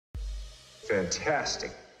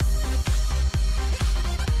fantastic.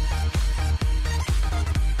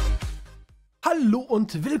 Hallo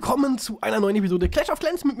und willkommen zu einer neuen Episode Clash of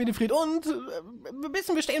Clans mit mir, dem Fred, und sagen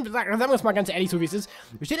wir es mal ganz ehrlich, so wie es ist.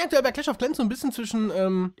 Wir stehen aktuell bei Clash of Clans so ein bisschen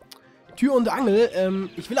zwischen Tür und Angel.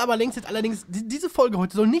 Ich will aber allerdings, diese Folge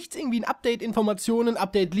heute soll nichts irgendwie ein Update-Informationen,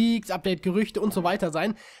 Update-Leaks, Update-Gerüchte und so weiter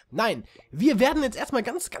sein. Nein, wir werden jetzt erstmal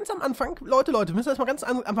ganz am Anfang, Leute, wir müssen erstmal ganz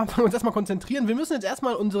am Anfang uns erstmal konzentrieren. Wir müssen jetzt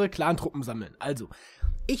erstmal unsere Clan-Truppen sammeln. Also,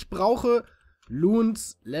 ich brauche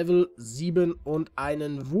Loons, Level 7 und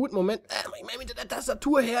einen Wut. Moment, mit der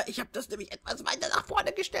Tastatur her. Ich habe das nämlich etwas weiter nach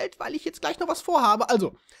vorne gestellt, weil ich jetzt gleich noch was vorhabe.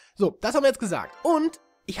 Also, so, das haben wir jetzt gesagt. Und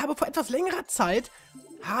ich habe vor etwas längerer Zeit,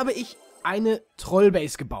 eine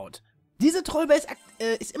Trollbase gebaut. Diese Trollbase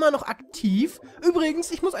ist immer noch aktiv.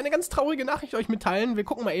 Übrigens, ich muss eine ganz traurige Nachricht euch mitteilen. Wir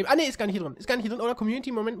gucken mal eben. Ah, ne, ist gar nicht hier drin. Ist gar nicht hier drin. Oder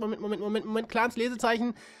Community. Moment. Clans,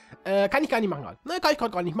 Lesezeichen. Kann ich gar nicht machen gerade. Ne, kann ich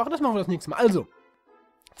gerade gar nicht machen. Das machen wir das nächste Mal. Also,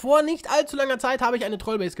 vor nicht allzu langer Zeit habe ich eine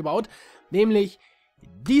Trollbase gebaut. Nämlich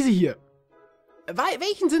diese hier.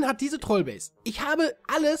 Welchen Sinn hat diese Trollbase? Ich habe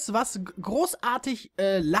alles, was großartig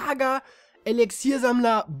Lager,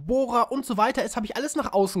 Elixiersammler, Bohrer und so weiter ist, habe ich alles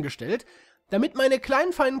nach außen gestellt, damit meine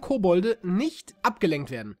kleinen, feinen Kobolde nicht abgelenkt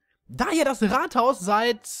werden. Da ja das Rathaus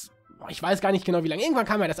seit, ich weiß gar nicht genau wie lange, irgendwann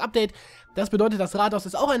kam ja das Update, das bedeutet, das Rathaus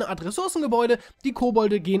ist auch eine Art Ressourcengebäude, die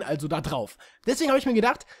Kobolde gehen also da drauf. Deswegen habe ich mir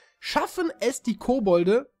gedacht, schaffen es die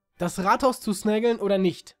Kobolde, das Rathaus zu snaggeln oder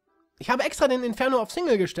nicht? Ich habe extra den Inferno auf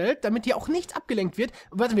Single gestellt, damit hier auch nichts abgelenkt wird.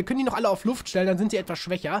 Warte, wir können die noch alle auf Luft stellen, dann sind sie etwas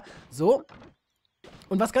schwächer. So.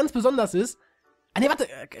 Und was ganz besonders ist, ne, warte,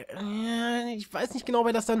 ich weiß nicht genau,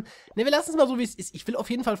 wer das dann, ne, wir lassen es mal so, wie es ist. Ich will auf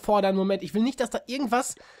jeden Fall fordern, Moment, ich will nicht, dass da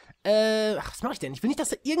irgendwas, was mache ich denn? Ich will nicht, dass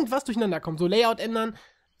da irgendwas durcheinander kommt, so Layout ändern.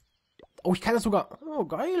 Oh, ich kann das sogar, oh,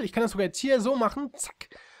 geil, ich kann das sogar jetzt hier so machen, zack.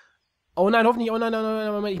 Oh nein, hoffentlich, oh nein,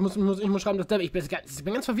 Moment, ich muss schreiben, dass Devil, ich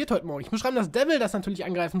bin ganz verwirrt heute Morgen. Ich muss schreiben, dass Devil das natürlich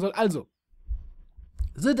angreifen soll. Also,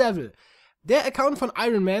 The Devil, der Account von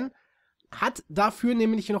Iron Man, hat dafür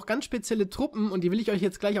nämlich noch ganz spezielle Truppen und die will ich euch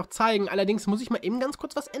jetzt gleich auch zeigen. Allerdings muss ich mal eben ganz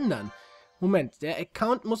kurz was ändern. Moment, der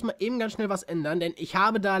Account muss mal eben ganz schnell was ändern, denn ich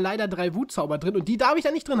habe da leider 3 Wutzauber drin und die darf ich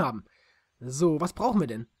da nicht drin haben. So, was brauchen wir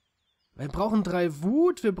denn? Wir brauchen 3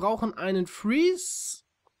 Wut, wir brauchen einen Freeze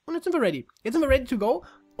und jetzt sind wir ready. Jetzt sind wir ready to go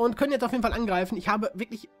und können jetzt auf jeden Fall angreifen. Ich habe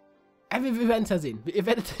wirklich, wir werden es ja sehen. Ihr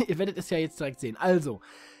werdet es ja jetzt direkt sehen. Also,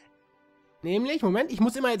 nämlich, Moment, ich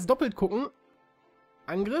muss immer jetzt doppelt gucken.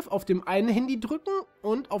 Angriff auf dem einen Handy drücken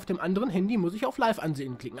und auf dem anderen Handy muss ich auf Live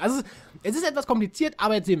ansehen klicken. Also es ist etwas kompliziert,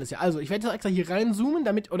 aber jetzt sehen wir es ja. Also ich werde jetzt extra hier reinzoomen,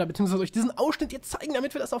 oder beziehungsweise euch diesen Ausschnitt jetzt zeigen,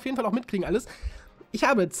 damit wir das auf jeden Fall auch mitkriegen alles. Ich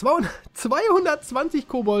habe 220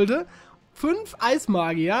 Kobolde, 5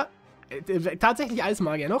 Eismagier, tatsächlich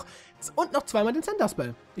Eismagier noch, und noch zweimal den Center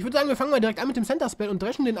Spell. Ich würde sagen, wir fangen mal direkt an mit dem Center Spell und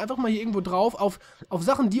dreschen den einfach mal hier irgendwo drauf auf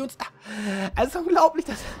Sachen, die uns... Es ist unglaublich,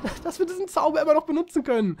 dass wir diesen Zauber immer noch benutzen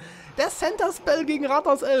können. Der Center Spell gegen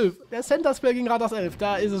Rathaus 11.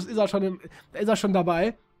 Da ist er schon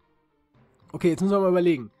dabei. Okay, jetzt müssen wir mal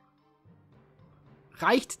überlegen.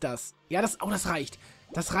 Reicht das? Ja, das reicht.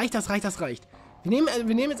 Das reicht. Wir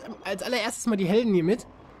nehmen jetzt als allererstes mal die Helden hier mit.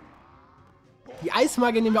 Die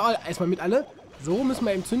Eismagier nehmen wir erstmal mit alle. So, müssen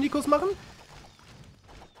wir eben Syndikus machen.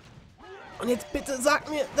 Und jetzt bitte sagt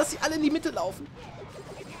mir, dass sie alle in die Mitte laufen.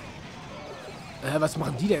 Was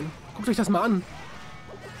machen die denn? Guckt euch das mal an.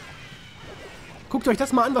 Guckt euch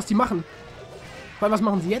das mal an, was die machen. Weil was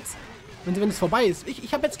machen sie jetzt? Wenn es vorbei ist.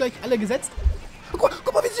 Ich habe jetzt gleich alle gesetzt.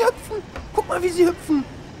 Guck mal, wie sie hüpfen. Guck mal, wie sie hüpfen.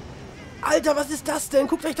 Alter, was ist das denn?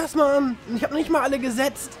 Guckt euch das mal an. Und ich habe noch nicht mal alle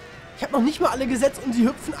gesetzt. Und sie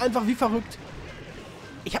hüpfen einfach wie verrückt.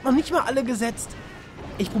 Ich habe noch nicht mal alle gesetzt.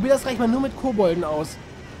 Ich probiere das gleich mal nur mit Kobolden aus.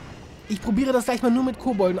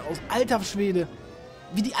 Alter Schwede.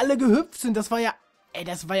 Wie die alle gehüpft sind, das war ja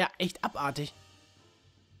echt abartig.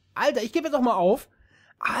 Alter, ich gebe jetzt auch mal auf.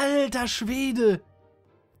 Alter Schwede.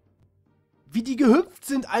 Wie die gehüpft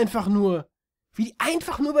sind einfach nur. Wie die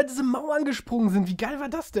einfach nur über diese Mauern gesprungen sind. Wie geil war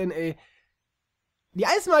das denn, ey? Die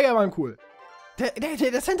Eismagier waren cool.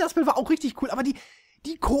 Der Center Spell war auch richtig cool, aber die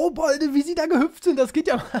Kobolde, wie sie da gehüpft sind, das geht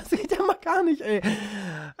ja mal gar nicht, ey.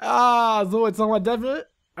 Ah, so, jetzt nochmal Devil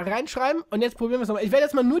reinschreiben und jetzt probieren wir es nochmal. Ich werde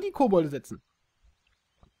jetzt mal nur die Kobolde setzen.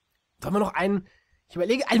 Sollen wir noch einen, ich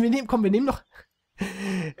überlege, wir nehmen noch,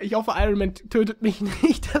 ich hoffe, Iron Man tötet mich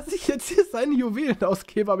nicht, dass ich jetzt hier seine Juwelen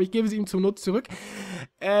ausgebe, aber ich gebe sie ihm zum Not zurück.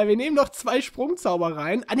 Wir nehmen noch 2 Sprungzauber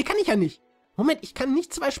rein. Ah, ne, kann ich ja nicht. Moment, ich kann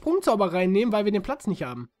nicht 2 Sprungzauber reinnehmen, weil wir den Platz nicht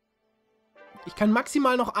haben. Ich kann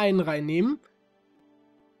maximal noch einen reinnehmen.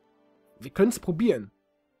 Wir können es probieren.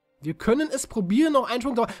 Wir können es probieren, noch einen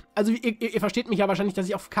Schwung. Also ihr versteht mich ja wahrscheinlich, dass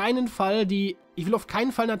ich auf keinen Fall ich will auf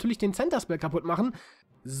keinen Fall natürlich den Center-Spell kaputt machen.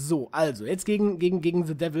 So, also, jetzt gegen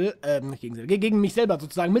The Devil, nicht gegen The Devil, gegen mich selber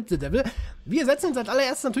sozusagen mit The Devil. Wir setzen jetzt als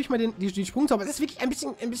allererstes natürlich mal die Sprungzauber. Es ist wirklich ein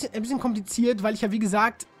bisschen kompliziert, weil ich ja, wie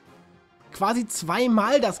gesagt, quasi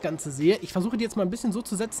zweimal das Ganze sehe. Ich versuche die jetzt mal ein bisschen so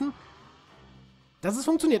zu setzen, dass es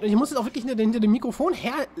funktioniert. Und ich muss jetzt auch wirklich hinter dem Mikrofon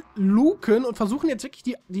herluken und versuchen jetzt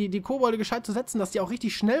wirklich die Kobolde gescheit zu setzen, dass die auch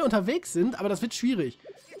richtig schnell unterwegs sind, aber das wird schwierig.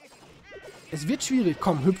 Es wird schwierig.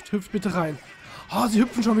 Komm, hüpft bitte rein. Oh, sie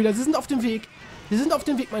hüpfen schon wieder. Sie sind auf dem Weg. Sie sind auf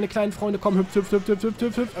dem Weg, meine kleinen Freunde. Komm, hüpft.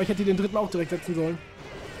 Aber ich hätte den dritten auch direkt setzen sollen.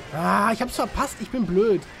 Ah, ich hab's verpasst. Ich bin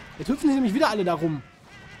blöd. Jetzt hüpfen sie nämlich wieder alle da rum.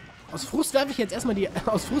 Aus Frust werfe ich jetzt erstmal die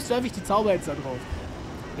Zauber jetzt da drauf.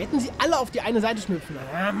 Hätten sie alle auf die eine Seite schnüpfen.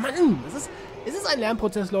 Ah, Mann. Es ist ein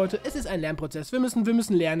Lernprozess, Leute. Es ist ein Lernprozess. Wir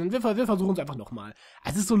müssen lernen. Wir versuchen es einfach nochmal.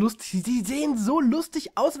 Es ist so lustig. Die sehen so lustig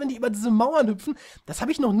aus, wenn die über diese Mauern hüpfen. Das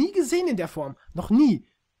habe ich noch nie gesehen in der Form. Noch nie.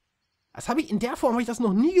 In der Form habe ich das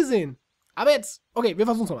noch nie gesehen. Aber jetzt, okay, wir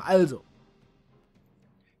versuchen es nochmal. Also,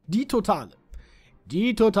 die totale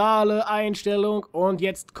Einstellung und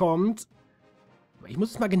jetzt kommt, ich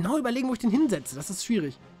muss jetzt mal genau überlegen, wo ich den hinsetze, das ist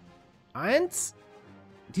schwierig. 1,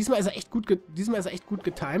 diesmal ist er echt gut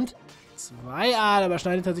getimed. 2, da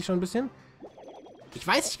überschneidet er sich schon ein bisschen. Ich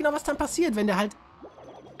weiß nicht genau, was dann passiert, wenn der halt,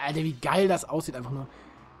 Alter, wie geil das aussieht einfach nur.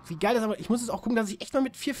 Wie geil das aber, ich muss jetzt auch gucken, dass ich echt mal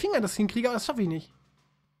mit 4 Fingern das hinkriege, aber das schaffe ich nicht.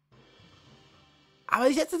 Aber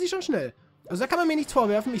ich setze sie schon schnell. Also da kann man mir nichts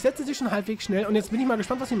vorwerfen. Ich setze sie schon halbwegs schnell. Und jetzt bin ich mal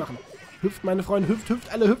gespannt, was sie machen. Hüpft, meine Freunde. Hüpft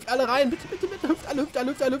alle rein. Bitte. Hüpft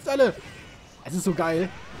alle. Es ist so geil.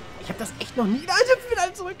 Ich habe das echt noch nie... Nein, hüpft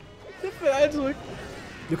alle zurück.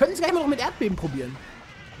 Wir können es gleich mal noch mit Erdbeben probieren.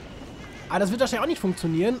 Aber das wird wahrscheinlich auch nicht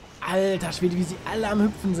funktionieren. Alter Schwede, wie sie alle am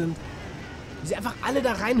Hüpfen sind. Wie sie einfach alle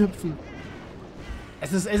da reinhüpfen.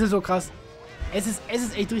 Es ist so krass. Es ist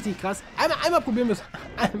echt richtig krass. Einmal probieren wir es.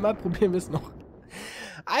 Einmal probieren wir es noch.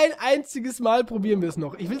 Ein einziges Mal probieren wir es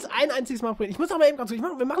noch. Ich will es ein einziges Mal probieren. Ich muss aber eben ganz kurz,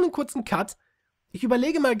 wir machen einen kurzen Cut. Ich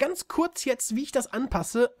überlege mal ganz kurz jetzt, wie ich das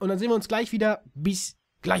anpasse. Und dann sehen wir uns gleich wieder. Bis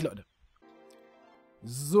gleich, Leute.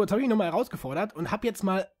 So, jetzt habe ich mich nochmal herausgefordert und habe jetzt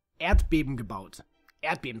mal Erdbeben gebaut.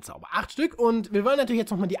 Erdbebenzauber. 8 Stück. Und wir wollen natürlich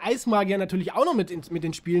jetzt nochmal die Eismagier natürlich auch noch mit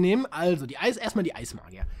ins Spiel nehmen. Also, erstmal die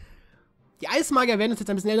Eismagier. Die Eismagier werden uns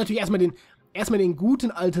jetzt ein bisschen... Natürlich erstmal den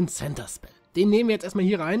guten alten Center-Spell. Den nehmen wir jetzt erstmal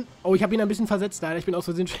hier rein. Oh, ich habe ihn ein bisschen versetzt, leider. Ich bin aus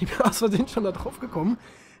Versehen schon da drauf gekommen.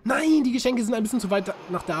 Nein, die Geschenke sind ein bisschen zu weit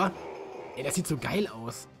nach da. Ey, das sieht so geil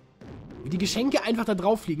aus. Wie die Geschenke einfach da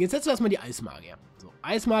drauf fliegen. Jetzt setzen wir erstmal die Eismagier. So,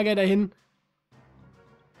 Eismagier dahin.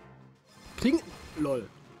 Lol.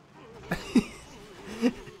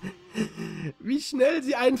 Wie schnell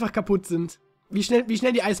sie einfach kaputt sind. Wie schnell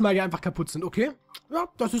die Eismagier einfach kaputt sind. Okay. Ja,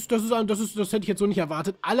 das hätte ich jetzt so nicht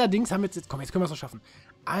erwartet. Allerdings haben wir jetzt komm, jetzt können wir es noch schaffen.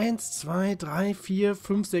 1, 2, 3, 4,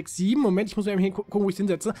 5, 6, 7. Moment, ich muss mal eben gucken, wo ich es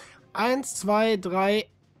hinsetze. 1, 2, 3.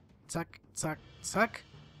 Zack.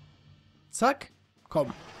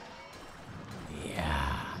 Komm.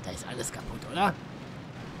 Ja, da ist alles kaputt, oder?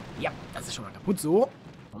 Ja, das ist schon mal kaputt. So.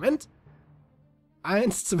 Moment.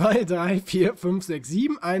 1, 2, 3, 4, 5, 6,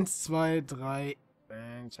 7. 1, 2, 3.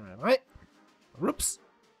 1, 2, 3. Rups.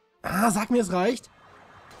 Ah, sag mir, es reicht.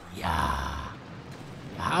 Ja.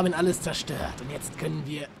 Wir haben alles zerstört. Und jetzt können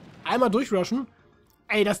wir einmal durchrushen.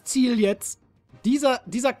 Ey, das Ziel jetzt.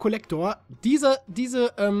 Dieser Kollektor.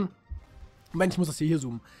 Moment, ich muss das hier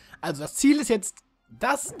zoomen. Also, das Ziel ist jetzt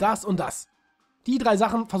das und das. Die 3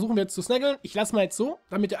 Sachen versuchen wir jetzt zu snaggeln. Ich lasse mal jetzt so,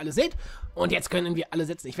 damit ihr alle seht. Und jetzt können wir alle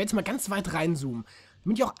setzen. Ich werde jetzt mal ganz weit reinzoomen.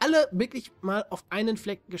 Damit ich auch alle wirklich mal auf einen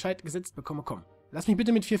Fleck gescheit gesetzt bekomme. Komm, lass mich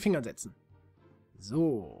bitte mit 4 Fingern setzen.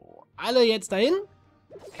 So, alle jetzt dahin.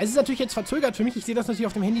 Es ist natürlich jetzt verzögert für mich. Ich sehe das natürlich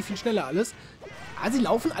auf dem Handy viel schneller alles. Aber sie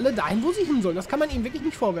laufen alle dahin, wo sie hin sollen. Das kann man ihnen wirklich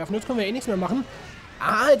nicht vorwerfen. Jetzt können wir eh nichts mehr machen.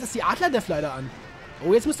 Ah, jetzt ist die Adler-Def leider an.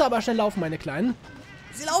 Oh, jetzt müsst ihr aber schnell laufen, meine Kleinen.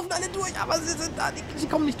 Sie laufen alle durch, aber sie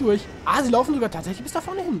kommen nicht durch. Ah, sie laufen sogar tatsächlich bis da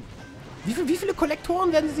vorne hin. Wie viele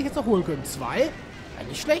Kollektoren werden sie sich jetzt noch holen können? 2? Ja,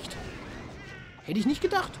 nicht schlecht. Hätte ich nicht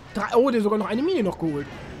gedacht. 3. Oh, der hat sogar noch eine Mine noch geholt.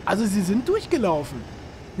 Also sie sind durchgelaufen.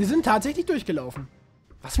 Sie sind tatsächlich durchgelaufen.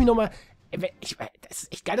 Was mich nochmal... Das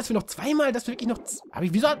ist echt geil, dass wir noch zweimal, dass wir wirklich noch...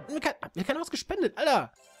 Wieso hat mir keiner was gespendet?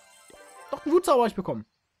 Alter. Doch einen Wutzauber habe ich bekommen.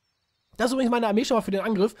 Das ist übrigens meine Armee schon mal für den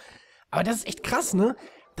Angriff. Aber das ist echt krass, ne?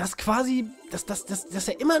 Dass quasi... Dass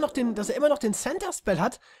er immer noch den Center-Spell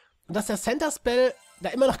hat. Und dass der Center-Spell da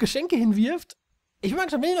immer noch Geschenke hinwirft. Ich bin mal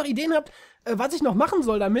gespannt, wenn ihr noch Ideen habt, was ich noch machen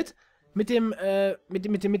soll damit. Mit dem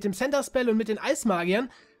Center-Spell und mit den Eismagiern.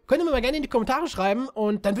 Könnt ihr mir mal gerne in die Kommentare schreiben.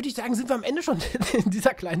 Und dann würde ich sagen, sind wir am Ende schon in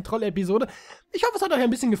dieser kleinen Troll-Episode. Ich hoffe, es hat euch ein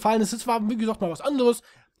bisschen gefallen. Es war, wie gesagt, mal was anderes.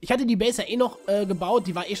 Ich hatte die Base ja eh noch gebaut,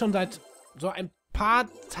 die war eh schon seit so ein paar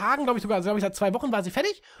Tagen, glaube ich sogar, also seit 2 Wochen war sie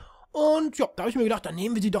fertig. Und ja, da habe ich mir gedacht, dann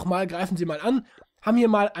nehmen wir sie doch mal, greifen sie mal an. Haben hier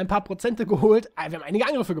mal ein paar Prozente geholt, wir haben einige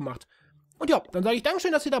Angriffe gemacht. Und ja, dann sage ich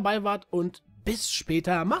Dankeschön, dass ihr dabei wart und bis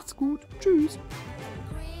später. Macht's gut. Tschüss.